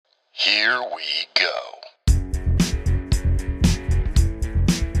Here we go.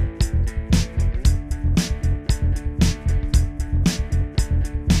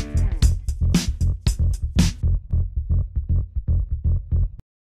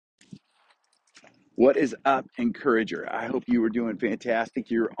 What is up, Encourager? I hope you were doing fantastic.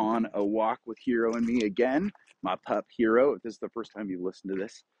 You're on a walk with Hero and me again, my pup Hero. If this is the first time you listen to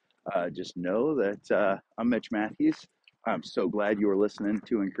this, just know that I'm Mitch Matthews. I'm so glad you are listening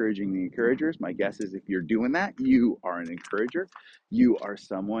to Encouraging the Encouragers. My guess is if you're doing that, you are an encourager. You are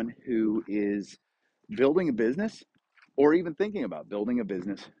someone who is building a business or even thinking about building a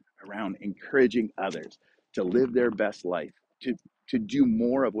business around encouraging others to live their best life, to do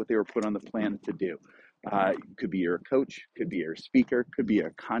more of what they were put on the planet to do. Could be you're a coach, could be you're a speaker, could be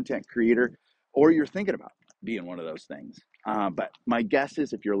a content creator, or you're thinking about being one of those things. But my guess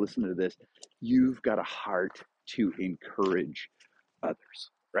is if you're listening to this, you've got a heart to encourage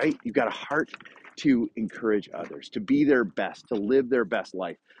others, right? You've got a heart to encourage others, to be their best, to live their best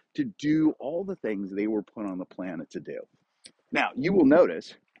life, to do all the things they were put on the planet to do. Now, you will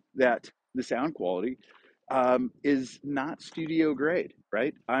notice that the sound quality is not studio grade,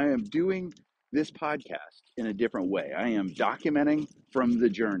 right? I am doing this podcast in a different way. I am documenting from the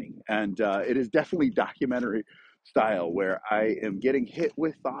journey, and it is definitely documentary style where I am getting hit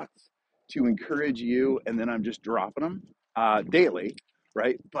with thoughts to encourage you, and then I'm just dropping them daily,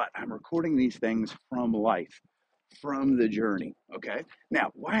 right? But I'm recording these things from life, from the journey. Okay.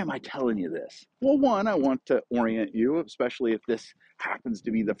 Now, why am I telling you this? Well, one, I want to orient you, especially if this happens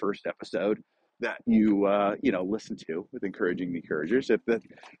to be the first episode that you listen to with Encouraging the Encouragers. If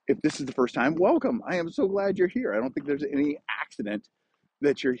this is the first time, welcome. I am so glad you're here. I don't think there's any accident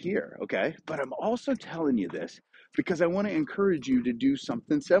that you're here. Okay. But I'm also telling you this because I want to encourage you to do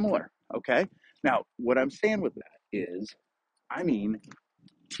something similar. Okay. Now, what I'm saying with that is, I mean,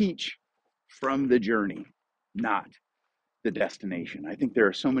 teach from the journey, not the destination. I think there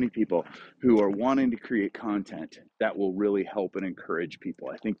are so many people who are wanting to create content that will really help and encourage people.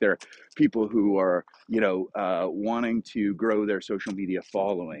 I think there are people who are, wanting to grow their social media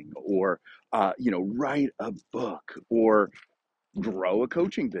following, or, write a book, or grow a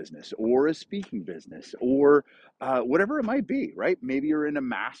coaching business, or a speaking business, or whatever it might be, right? Maybe you're into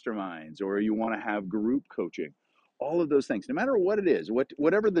masterminds, or you want to have group coaching. All of those things, no matter what it is,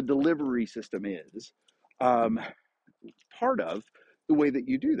 whatever the delivery system is, um, part of the way that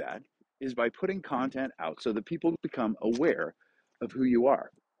you do that is by putting content out so that people become aware of who you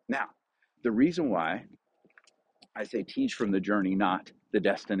are. Now, the reason why I say teach from the journey, not the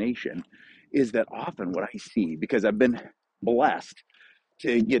destination, is that often what I see, because I've been blessed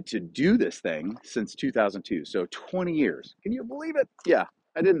to get to do this thing since 2002, so 20 years. Can you believe it? Yeah,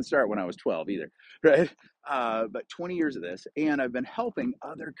 I didn't start when I was 12 either, right? But 20 years of this, and I've been helping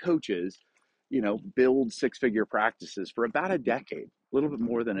other coaches build six-figure practices for about a decade, a little bit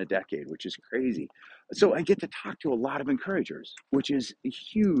more than a decade, which is crazy. So I get to talk to a lot of encouragers, which is a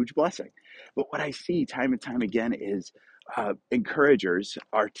huge blessing. But what I see time and time again is encouragers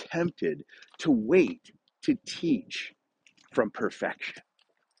are tempted to wait to teach from perfection,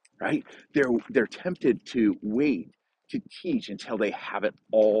 right? They're tempted to wait to teach until they have it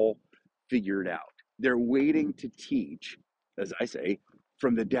all figured out. They're waiting to teach, as I say,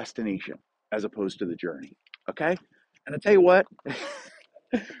 from the destination as opposed to the journey. Okay? And I tell you what,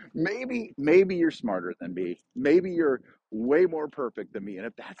 maybe you're smarter than me. Maybe you're way more perfect than me. And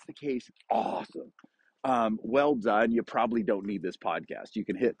if that's the case, awesome. Well done. You probably don't need this podcast. You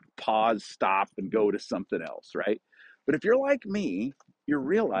can hit pause, stop, and go to something else, right? But if you're like me, you're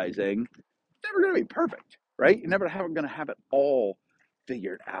realizing it's never going to be perfect, right? You're never going to have it all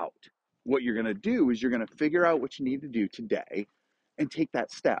figured out. What you're going to do is you're going to figure out what you need to do today and take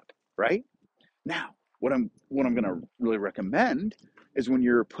that step, right? Now, what I'm going to really recommend is when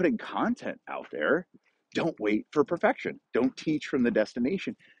you're putting content out there, don't wait for perfection. Don't teach from the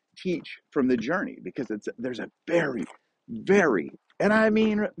destination. Teach from the journey, because there's a very, very, and I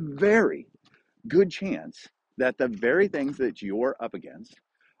mean very good chance that the very things that you're up against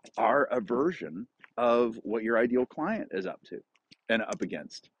are a version of what your ideal client is up to and up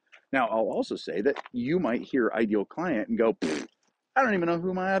against. Now, I'll also say that you might hear ideal client and go, I don't even know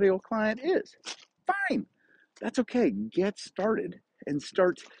who my ideal client is. Fine. That's okay. Get started and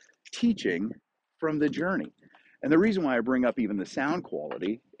start teaching from the journey. And the reason why I bring up even the sound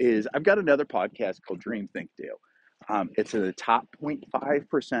quality is I've got another podcast called Dream, Think, Do. It's in the top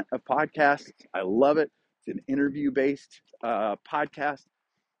 0.5% of podcasts. I love it. It's an interview-based podcast.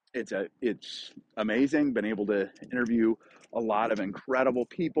 It's amazing. Been able to interview a lot of incredible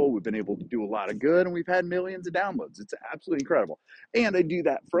people. We've been able to do a lot of good, and we've had millions of downloads. It's absolutely incredible. And I do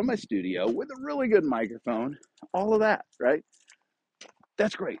that from my studio with a really good microphone, all of that, right?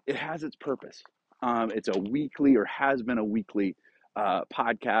 That's great. It has its purpose. It's a weekly, or has been a weekly,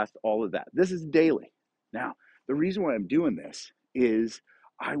 podcast, all of that. This is daily. Now, the reason why I'm doing this is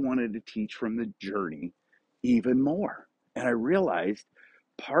I wanted to teach from the journey even more. And I realized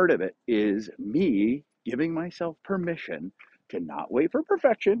part of it is me giving myself permission to not wait for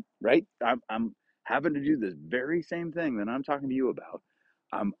perfection, right? I'm having to do this very same thing that I'm talking to you about.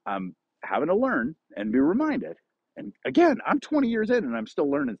 I'm having to learn and be reminded. And again, I'm 20 years in and I'm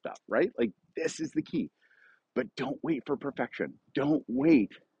still learning stuff, right? Like, this is the key. But don't wait for perfection. Don't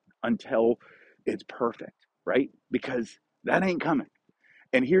wait until it's perfect, right? Because that ain't coming.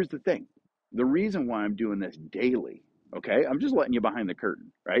 And here's the thing, the reason why I'm doing this daily, okay? I'm just letting you behind the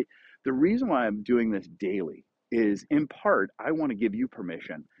curtain, right? The reason why I'm doing this daily is, in part, I want to give you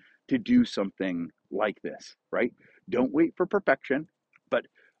permission to do something like this, right? Don't wait for perfection. But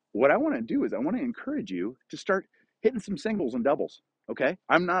what I want to do is I want to encourage you to start hitting some singles and doubles, okay?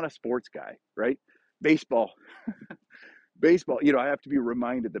 I'm not a sports guy, right? Baseball, baseball, I have to be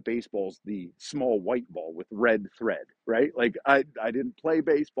reminded that baseball's the small white ball with red thread, right? Like, I didn't play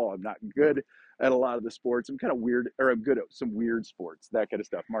baseball. I'm not good at a lot of the sports. I'm kind of weird, or I'm good at some weird sports, that kind of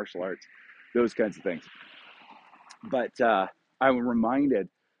stuff, martial arts, those kinds of things. But I'm reminded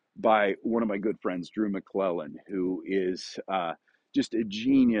by one of my good friends, Drew McLELLAN, who is just a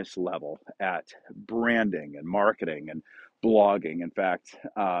genius level at branding and marketing and blogging. In fact,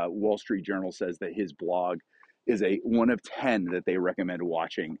 Wall Street Journal says that his blog is a one of 10 that they recommend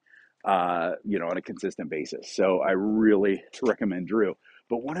watching, on a consistent basis. So I really recommend Drew.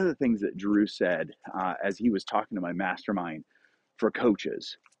 But one of the things that Drew said, as he was talking to my mastermind for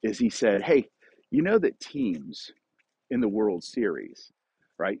coaches, is he said, "Hey, you know that teams in the World Series,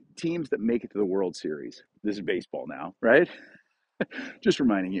 right? Teams that make it to the World Series. This is baseball now, right? Just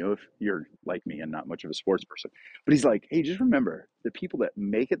reminding you, if you're like me and not much of a sports person. But he's like, hey, just remember the people that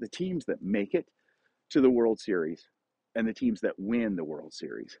make it, the teams that make it to the World Series, and the teams that win the World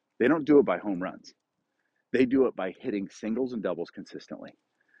Series, they don't do it by home runs. They do it by hitting singles and doubles consistently.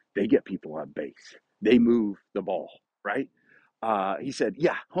 They get people on base. They move the ball, right?" He said,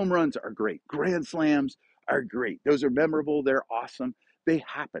 yeah, home runs are great. Grand slams are great. Those are memorable. They're awesome. They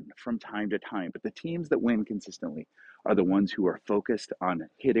happen from time to time. But the teams that win consistently are the ones who are focused on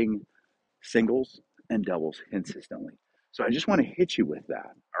hitting singles and doubles consistently. So I just want to hit you with that.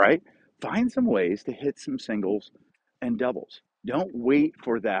 All right. Find some ways to hit some singles and doubles. Don't wait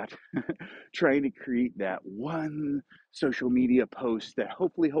for that, trying to create that one social media post that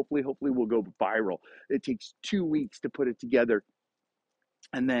hopefully will go viral. It takes 2 weeks to put it together,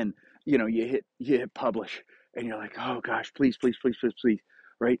 and then you hit publish, and you're like, oh gosh, please, please, please, please, please,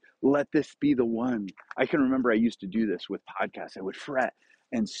 right? Let this be the one. I can remember I used to do this with podcasts. I would fret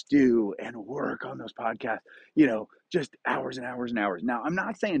and stew and work on those podcasts, just hours and hours and hours. Now, I'm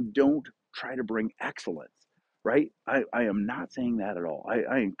not saying don't try to bring excellence, right? I am not saying that at all.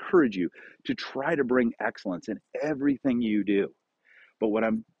 I encourage you to try to bring excellence in everything you do. But what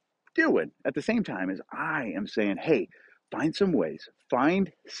I'm doing at the same time is I am saying, hey, find some ways,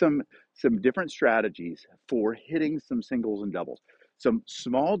 find some different strategies for hitting some singles and doubles, some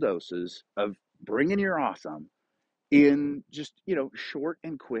small doses of bringing your awesome in just, short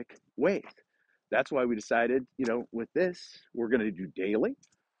and quick ways. That's why we decided, with this, we're going to do daily.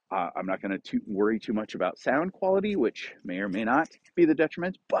 I'm not going to worry too much about sound quality, which may or may not be the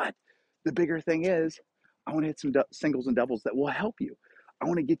detriment. But the bigger thing is, I want to hit some singles and doubles that will help you. I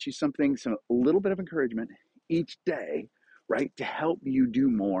want to get you some a little bit of encouragement each day, right, to help you do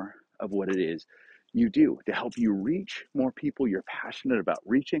more of what it is you do, to help you reach more people you're passionate about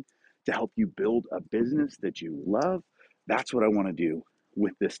reaching, to help you build a business that you love. That's what I want to do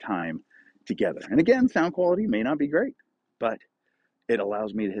with this time together. And again, sound quality may not be great, but it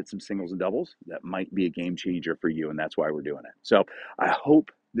allows me to hit some singles and doubles that might be a game changer for you, and that's why we're doing it. So I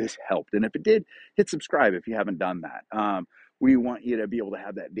hope this helped, and if it did, hit subscribe if you haven't done that. We want you to be able to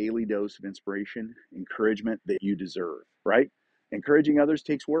have that daily dose of inspiration, encouragement that you deserve, right? Encouraging others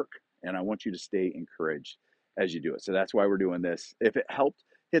takes work, and I want you to stay encouraged as you do it. So that's why we're doing this. If it helped,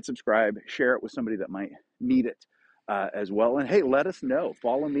 hit subscribe, share it with somebody that might need it as well. And hey, let us know.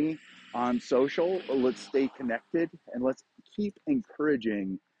 Follow me on social. Let's stay connected, and let's keep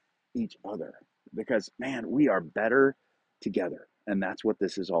encouraging each other, because man, we are better together, and that's what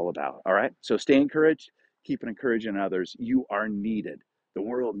this is all about. All right, so stay encouraged, keep encouraging others. You are needed. The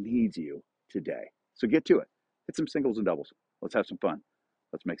world needs you today, so get to it. Hit some singles and doubles. Let's have some fun.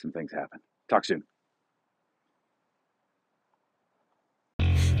 Let's make some things happen. Talk soon.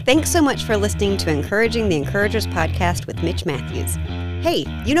 Thanks so much for listening to Encouraging the Encouragers podcast with Mitch Matthews. Hey,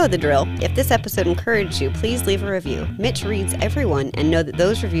 you know the drill. If this episode encouraged you, please leave a review. Mitch reads everyone, and know that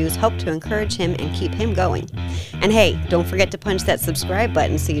those reviews help to encourage him and keep him going. And hey, don't forget to punch that subscribe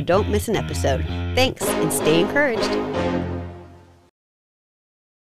button so you don't miss an episode. Thanks, and stay encouraged.